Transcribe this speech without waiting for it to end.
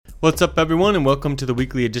What's up, everyone, and welcome to the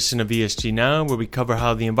weekly edition of ESG Now, where we cover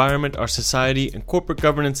how the environment, our society, and corporate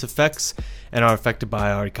governance affects and are affected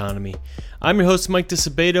by our economy. I'm your host, Mike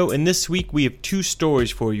DiSabato, and this week we have two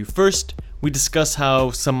stories for you. First, we discuss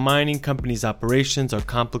how some mining companies' operations are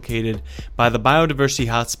complicated by the biodiversity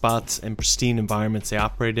hotspots and pristine environments they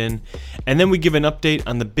operate in. And then we give an update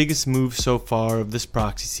on the biggest move so far of this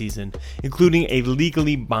proxy season, including a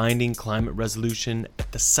legally binding climate resolution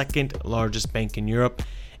at the second largest bank in Europe,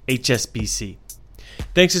 HSBC.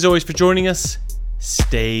 Thanks as always for joining us.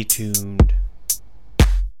 Stay tuned.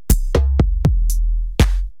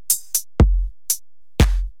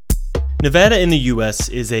 Nevada in the U.S.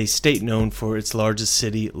 is a state known for its largest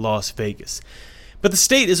city, Las Vegas. But the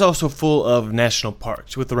state is also full of national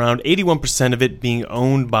parks, with around 81% of it being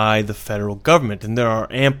owned by the federal government, and there are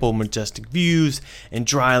ample majestic views and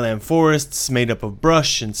dryland forests made up of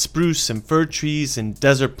brush and spruce and fir trees and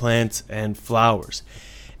desert plants and flowers.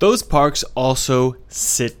 Those parks also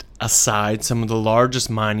sit aside some of the largest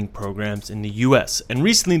mining programs in the U.S., and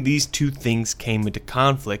recently these two things came into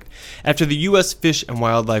conflict after the U.S. Fish and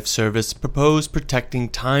Wildlife Service proposed protecting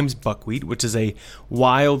Times buckwheat, which is a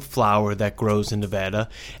wild flower that grows in Nevada,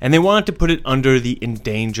 and they wanted to put it under the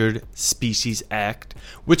Endangered Species Act,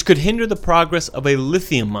 which could hinder the progress of a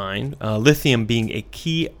lithium mine, lithium being a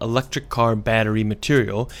key electric car battery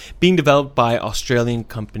material being developed by Australian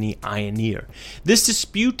company Ioneer. This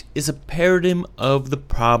dispute is a paradigm of the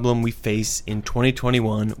problem we face in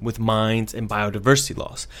 2021 with mines and biodiversity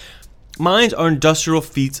loss. Mines are industrial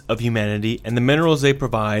feats of humanity, and the minerals they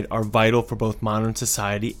provide are vital for both modern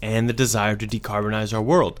society and the desire to decarbonize our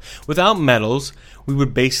world. Without metals, we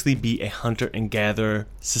would basically be a hunter and gatherer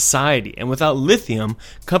society, and without lithium,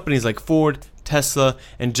 companies like Ford, Tesla,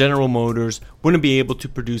 and General Motors wouldn't be able to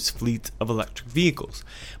produce fleets of electric vehicles.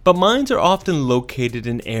 But mines are often located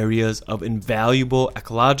in areas of invaluable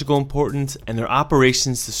ecological importance, and their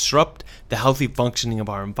operations disrupt the healthy functioning of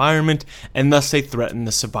our environment, and thus they threaten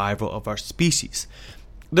the survival of our species.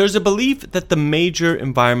 There's a belief that the major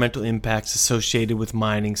environmental impacts associated with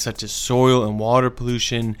mining, such as soil and water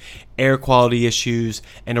pollution, air quality issues,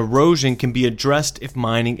 and erosion, can be addressed if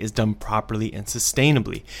mining is done properly and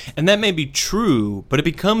sustainably. And that may be true, but it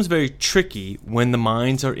becomes very tricky when the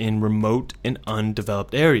mines are in remote and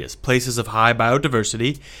undeveloped areas, places of high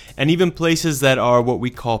biodiversity, and even places that are what we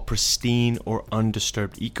call pristine or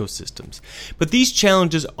undisturbed ecosystems. But these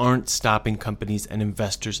challenges aren't stopping companies and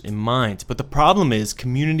investors in mines. But the problem is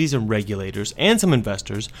communities and regulators and some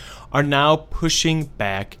investors are now pushing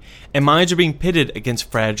back, and mines are being pitted against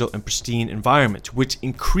fragile and pristine environments, which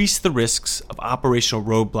increase the risks of operational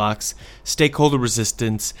roadblocks, stakeholder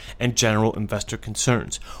resistance, and general investor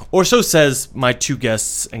concerns. Or so says my two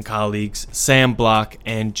guests and colleagues, Sam Block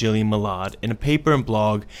and Jillian Malad, in a paper and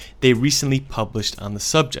blog they recently published on the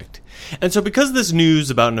subject. And so because of this news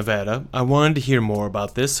about Nevada, I wanted to hear more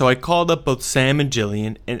about this, so I called up both Sam and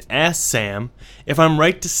Jillian and asked Sam if I'm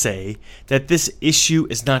right to say that this issue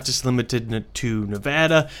is not just limited to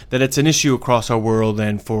Nevada, that it's an issue across our world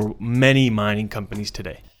and for many mining companies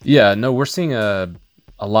today. Yeah, no, we're seeing a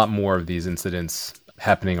lot more of these incidents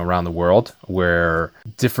happening around the world where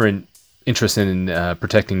different interests in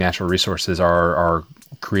protecting natural resources are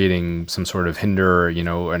creating some sort of hinder,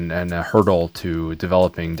 and a hurdle to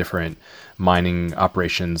developing different mining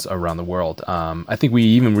operations around the world. I think we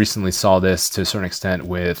even recently saw this to a certain extent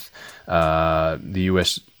with the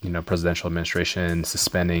U.S. presidential administration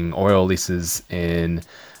suspending oil leases in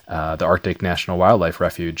the Arctic National Wildlife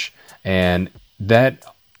Refuge, and that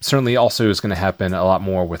certainly also is going to happen a lot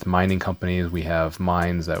more with mining companies. We have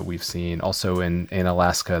mines that we've seen also in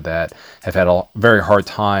Alaska that have had a very hard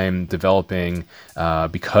time developing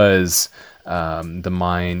because the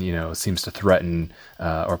mine, seems to threaten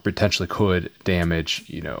or potentially could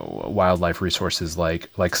damage, wildlife resources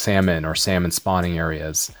like salmon or salmon spawning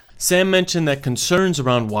areas. Sam mentioned that concerns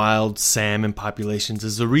around wild salmon populations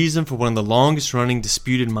is the reason for one of the longest-running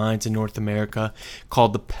disputed mines in North America,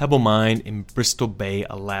 called the Pebble Mine in Bristol Bay,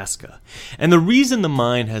 Alaska. And the reason the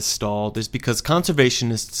mine has stalled is because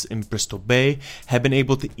conservationists in Bristol Bay have been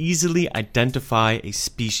able to easily identify a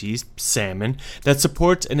species, salmon, that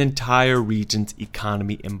supports an entire region's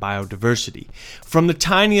economy and biodiversity. From the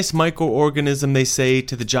tiniest microorganism, they say,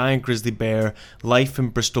 to the giant grizzly bear, life in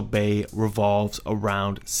Bristol Bay revolves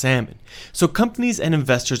around salmon. So companies and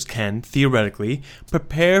investors can, theoretically,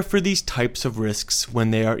 prepare for these types of risks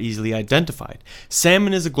when they are easily identified.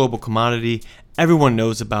 Salmon is a global commodity, Everyone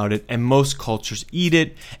knows about it, and most cultures eat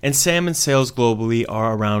it, and salmon sales globally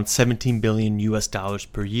are around $17 billion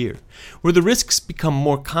per year. Where the risks become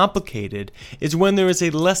more complicated is when there is a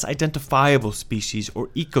less identifiable species or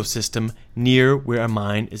ecosystem near where a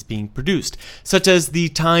mine is being produced, such as the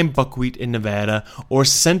thyme buckwheat in Nevada or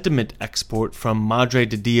sentiment export from Madre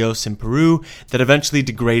de Dios in Peru that eventually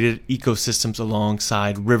degraded ecosystems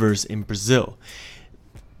alongside rivers in Brazil.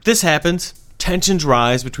 This happens. Tensions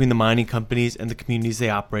rise between the mining companies and the communities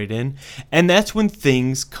they operate in, and that's when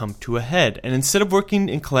things come to a head. And instead of working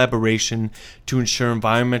in collaboration to ensure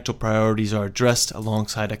environmental priorities are addressed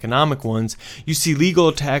alongside economic ones, you see legal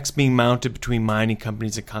attacks being mounted between mining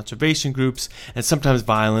companies and conservation groups, and sometimes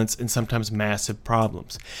violence and sometimes massive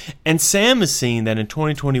problems. And Sam is seeing that in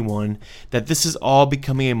 2021 that this is all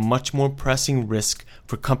becoming a much more pressing risk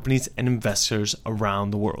for companies and investors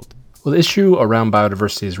around the world. Well, the issue around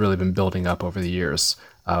biodiversity has really been building up over the years.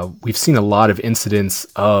 We've seen a lot of incidents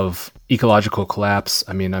of ecological collapse.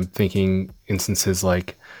 I mean, I'm thinking instances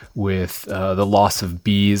like with the loss of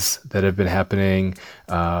bees that have been happening.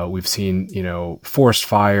 We've seen, forest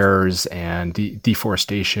fires and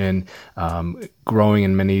deforestation growing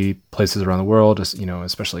in many places around the world,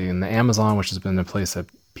 especially in the Amazon, which has been a place that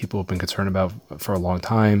people have been concerned about for a long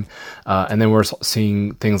time. And then we're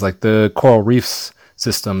seeing things like the coral reefs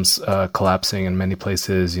systems collapsing in many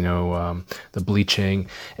places, the bleaching,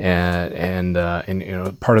 and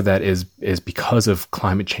part of that is because of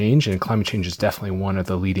climate change, and climate change is definitely one of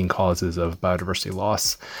the leading causes of biodiversity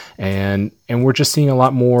loss, and we're just seeing a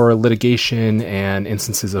lot more litigation and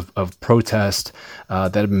instances of protest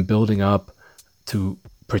that have been building up to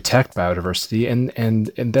protect biodiversity,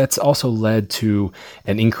 and that's also led to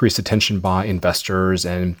an increased attention by investors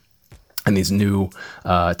and these new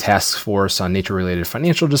task force on nature-related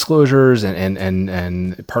financial disclosures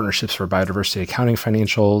and partnerships for biodiversity accounting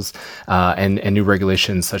financials and new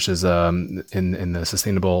regulations such as in the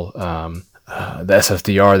sustainable the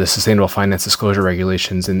SFDR, the Sustainable Finance Disclosure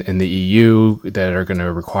Regulations in the EU that are going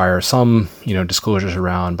to require some disclosures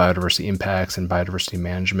around biodiversity impacts and biodiversity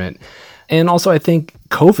management. And also, I think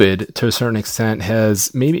COVID, to a certain extent,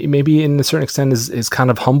 has maybe in a certain extent is kind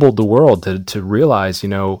of humbled the world to realize,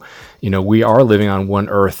 we are living on one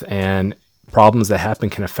Earth, and problems that happen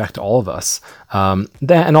can affect all of us.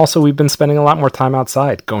 And also, we've been spending a lot more time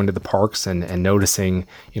outside, going to the parks and noticing,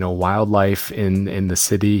 wildlife in the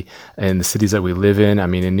city, in the cities that we live in. I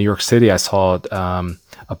mean, in New York City, I saw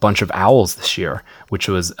a bunch of owls this year, which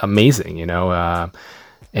was amazing.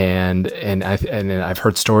 And I've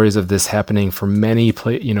heard stories of this happening for many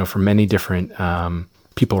different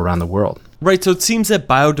people around the world. Right, so it seems that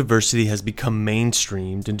biodiversity has become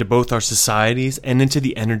mainstreamed into both our societies and into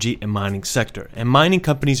the energy and mining sector. And mining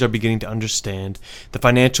companies are beginning to understand the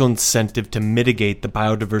financial incentive to mitigate the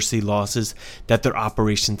biodiversity losses that their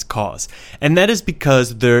operations cause. And that is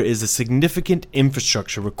because there is a significant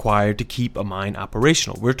infrastructure required to keep a mine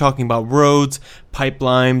operational. We're talking about roads,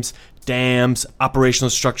 pipelines, dams, operational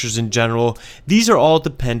structures in general. These are all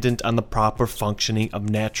dependent on the proper functioning of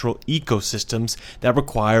natural ecosystems that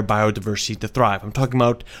require biodiversity to thrive. I'm talking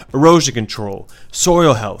about erosion control,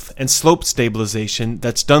 soil health, and slope stabilization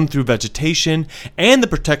that's done through vegetation, and the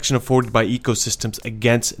protection afforded by ecosystems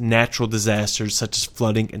against natural disasters such as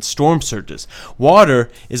flooding and storm surges. Water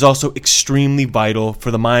is also extremely vital for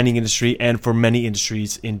the mining industry and for many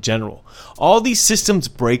industries in general. All these systems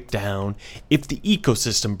break down if the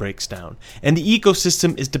ecosystem breaks down, and the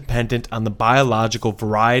ecosystem is dependent on the biological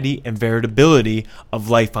variety and variability of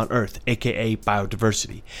life on Earth, aka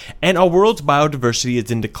biodiversity. And our world's biodiversity is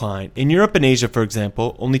in decline. In Europe and Asia, for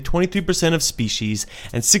example, only 23% of species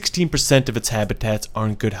and 16% of its habitats are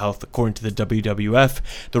in good health, according to the WWF.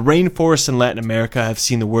 The rainforests in Latin America have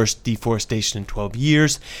seen the worst deforestation in 12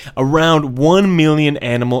 years. Around 1 million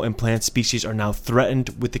animal and plant species are now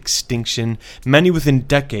threatened with extinction, many within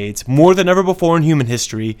decades, more than ever before in human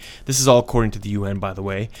history. This is all according to the UN, by the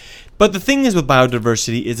way. But the thing is with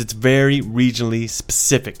biodiversity is it's very regionally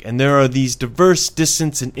specific, and there are these diverse,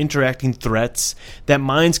 distant, and interacting threats that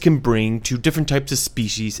mines can bring to different types of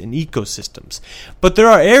species and ecosystems. But there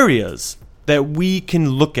are areas that we can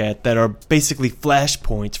look at that are basically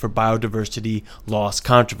flashpoints for biodiversity loss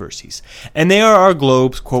controversies. And they are our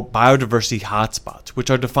globe's, quote, biodiversity hotspots, which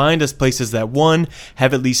are defined as places that, one,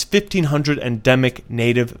 have at least 1,500 endemic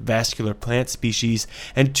native vascular plant species,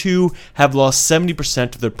 and two, have lost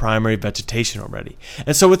 70% of their primary vegetation already.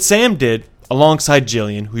 And so what Sam did, alongside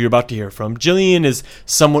Jillian, who you're about to hear from. Jillian is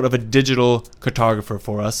somewhat of a digital cartographer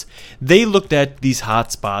for us. They looked at these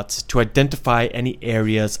hotspots to identify any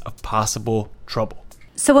areas of possible trouble.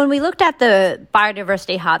 So when we looked at the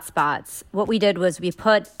biodiversity hotspots, what we did was we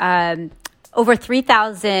put over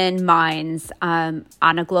 3,000 mines on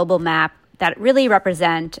a global map that really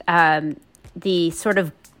represent the sort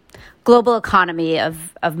of global economy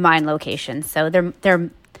of mine locations. So they're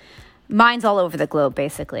mines all over the globe,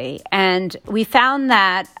 basically. And we found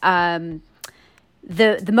that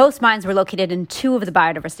the most mines were located in two of the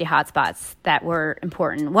biodiversity hotspots that were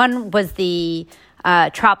important. One was the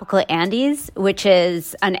tropical Andes, which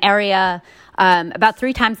is an area about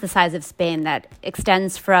 3 times the size of Spain that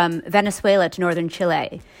extends from Venezuela to northern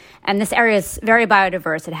Chile. And this area is very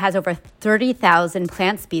biodiverse. It has over 30,000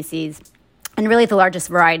 plant species and really the largest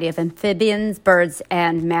variety of amphibians, birds,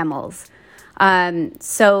 and mammals.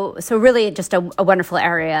 So really just a wonderful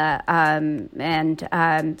area,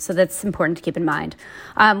 so that's important to keep in mind.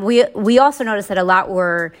 We also noticed that a lot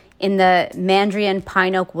were in the Mandarin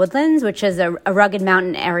pine oak woodlands, which is a rugged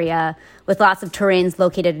mountain area with lots of terrains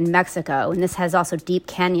located in Mexico. And this has also deep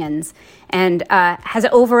canyons and has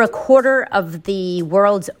over a quarter of the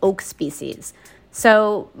world's oak species.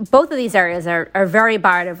 So both of these areas are very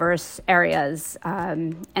biodiverse areas.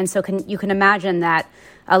 And so you can imagine that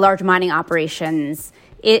large mining operations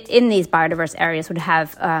in these biodiverse areas would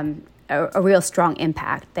have a real strong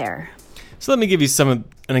impact there. So let me give you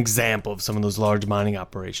an example of some of those large mining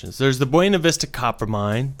operations. There's the Buena Vista Copper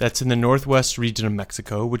Mine that's in the northwest region of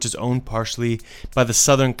Mexico, which is owned partially by the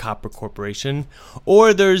Southern Copper Corporation.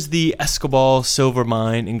 Or there's the Escobal Silver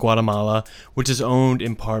Mine in Guatemala, which is owned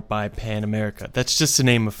in part by Pan America. That's just to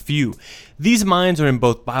name a few. These mines are in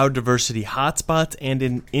both biodiversity hotspots and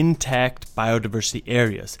in intact biodiversity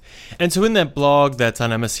areas. And so in that blog that's on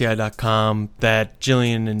MSCI.com that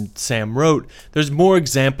Jillian and Sam wrote, there's more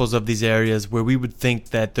examples of these areas where we would think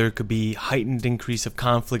that there could be heightened increase of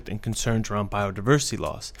conflict and concerns around biodiversity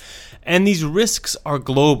loss. And these risks are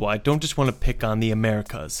global. I don't just want to pick on the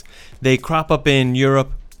Americas. They crop up in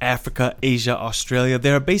Europe, Africa, Asia, Australia.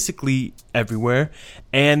 They are basically everywhere,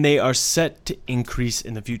 and they are set to increase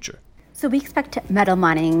in the future. So we expect metal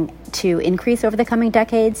mining to increase over the coming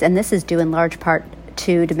decades, and this is due in large part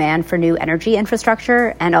to demand for new energy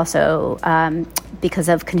infrastructure and also because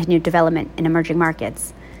of continued development in emerging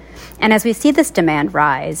markets. And as we see this demand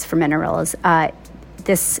rise for minerals,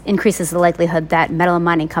 this increases the likelihood that metal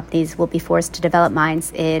mining companies will be forced to develop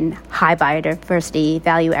mines in high biodiversity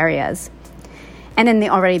value areas. And in the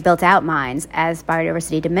already built-out mines, as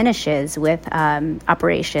biodiversity diminishes with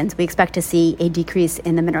operations, we expect to see a decrease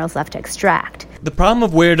in the minerals left to extract. The problem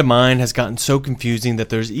of where to mine has gotten so confusing that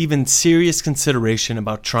there's even serious consideration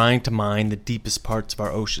about trying to mine the deepest parts of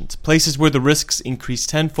our oceans, places where the risks increase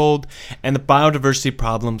tenfold and the biodiversity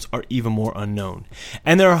problems are even more unknown.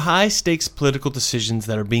 And there are high-stakes political decisions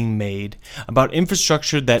that are being made about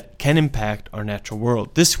infrastructure that can impact our natural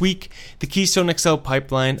world. This week, the Keystone XL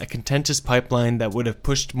pipeline, a contentious pipeline that would have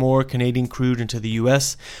pushed more Canadian crude into the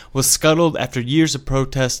U.S., was scuttled after years of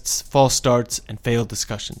protests, false starts, and failed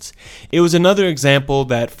discussions. It was another example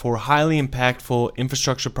that for highly impactful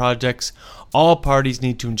infrastructure projects, all parties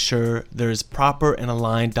need to ensure there is proper and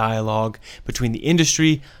aligned dialogue between the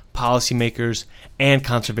industry, policymakers, and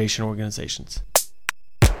conservation organizations.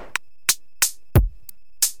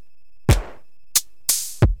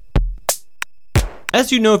 As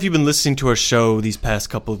you know, if you've been listening to our show these past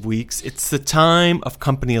couple of weeks, it's the time of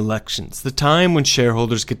company elections, the time when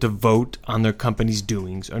shareholders get to vote on their company's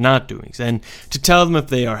doings or not doings, and to tell them if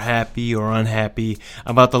they are happy or unhappy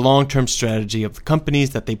about the long-term strategy of the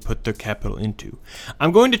companies that they put their capital into.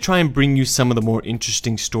 I'm going to try and bring you some of the more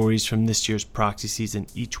interesting stories from this year's proxy season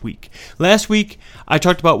each week. Last week, I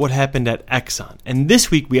talked about what happened at Exxon, and this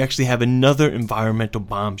week we actually have another environmental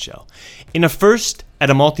bombshell. In a first at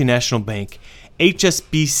a multinational bank,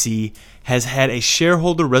 HSBC has had a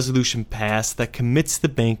shareholder resolution passed that commits the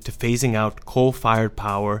bank to phasing out coal-fired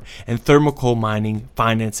power and thermal coal mining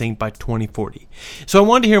financing by 2040. So I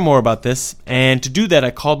wanted to hear more about this, and to do that I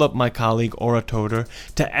called up my colleague Ora Toder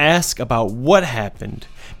to ask about what happened.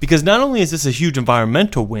 Because not only is this a huge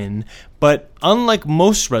environmental win, but unlike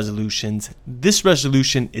most resolutions, this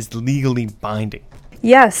resolution is legally binding.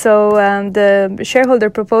 Yeah, so the shareholder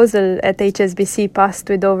proposal at HSBC passed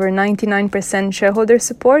with over 99% shareholder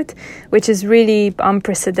support, which is really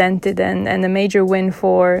unprecedented and a major win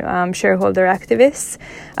for shareholder activists.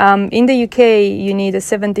 In the UK, you need a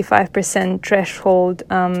 75% threshold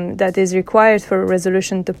that is required for a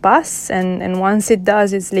resolution to pass, and once it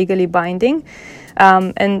does, it's legally binding.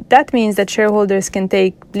 And that means that shareholders can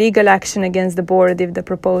take legal action against the board if the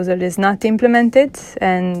proposal is not implemented,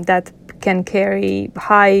 and that can carry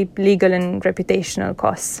high legal and reputational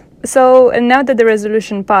costs. So now that the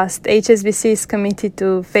resolution passed, HSBC is committed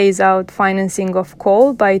to phase out financing of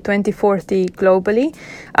coal by 2040 globally.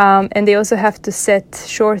 And they also have to set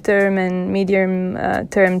short-term and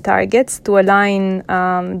medium-term targets to align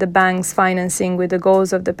the bank's financing with the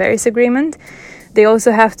goals of the Paris Agreement. They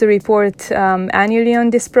also have to report annually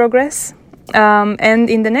on this progress. And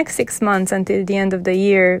in the next 6 months until the end of the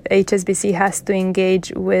year, HSBC has to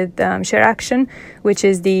engage with ShareAction, which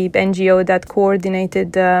is the NGO that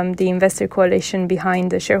coordinated the investor coalition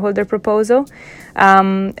behind the shareholder proposal.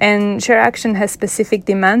 And ShareAction has specific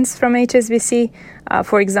demands from HSBC.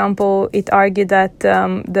 For example, it argued that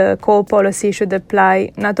the coal policy should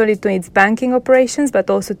apply not only to its banking operations, but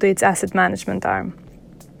also to its asset management arm.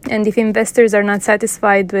 And if investors are not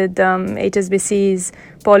satisfied with HSBC's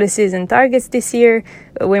policies and targets this year,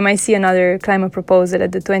 we might see another climate proposal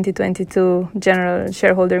at the 2022 General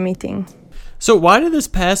Shareholder Meeting. So why did this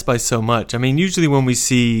pass by so much? I mean, usually when we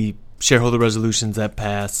see shareholder resolutions that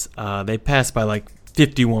pass, they pass by like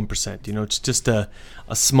 51%. You know, it's just a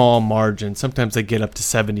small margin. Sometimes they get up to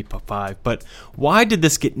 75%. But why did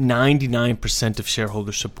this get 99% of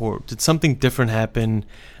shareholder support? Did something different happen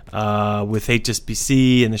with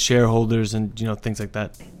HSBC and the shareholders and, you know, things like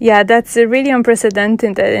that? Yeah, that's really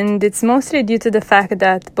unprecedented, and it's mostly due to the fact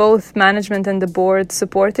that both management and the board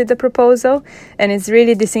supported the proposal, and it's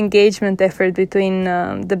really this engagement effort between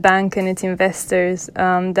the bank and its investors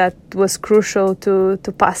that was crucial to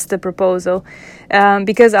pass the proposal,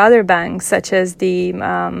 because other banks, such as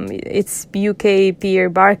its UK peer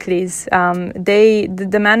Barclays,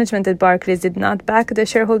 the management at Barclays did not back the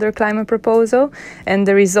shareholder climate proposal, and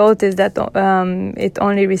the result is that it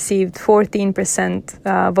only received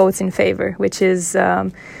 14% votes in favor, which is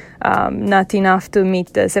not enough to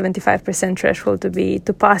meet the 75% threshold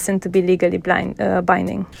to pass and to be legally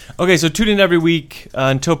binding. Okay, so tune in every week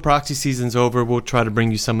until proxy season's over. We'll try to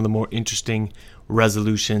bring you some of the more interesting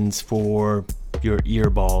resolutions for your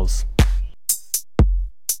earballs.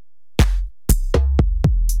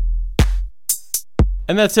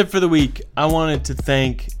 And that's it for the week. I wanted to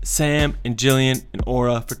thank Sam and Jillian and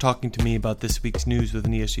Aura for talking to me about this week's news with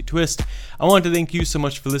an ESG twist. I wanted to thank you so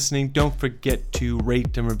much for listening. Don't forget to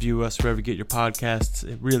rate and review us wherever you get your podcasts.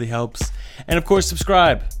 It really helps. And of course,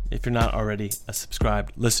 subscribe if you're not already a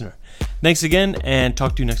subscribed listener. Thanks again, and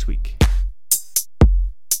talk to you next week.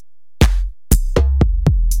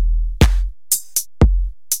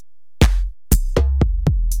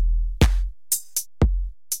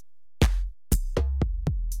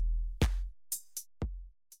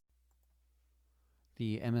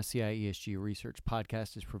 The MSCI ESG Research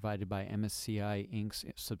podcast is provided by MSCI Inc.'s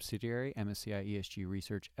subsidiary, MSCI ESG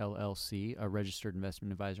Research LLC, a registered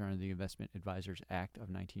investment advisor under the Investment Advisors Act of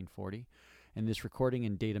 1940. And this recording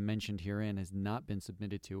and data mentioned herein has not been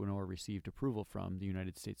submitted to nor received approval from the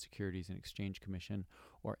United States Securities and Exchange Commission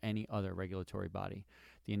or any other regulatory body.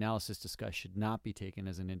 The analysis discussed should not be taken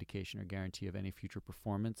as an indication or guarantee of any future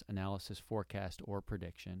performance, analysis, forecast, or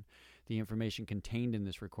prediction. The information contained in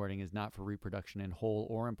this recording is not for reproduction in whole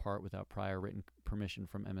or in part without prior written permission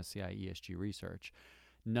from MSCI ESG Research.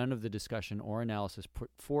 None of the discussion or analysis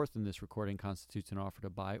put forth in this recording constitutes an offer to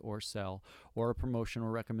buy or sell or a promotion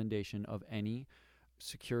or recommendation of any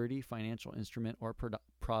security, financial instrument, or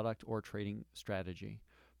product or trading strategy.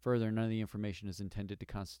 Further, none of the information is intended to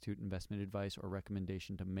constitute investment advice or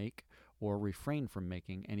recommendation to make or refrain from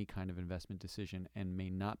making any kind of investment decision and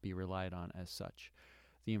may not be relied on as such.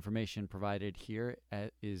 The information provided here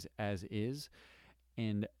is as is,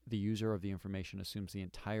 and the user of the information assumes the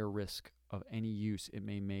entire risk of any use it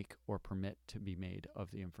may make or permit to be made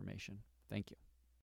of the information. Thank you.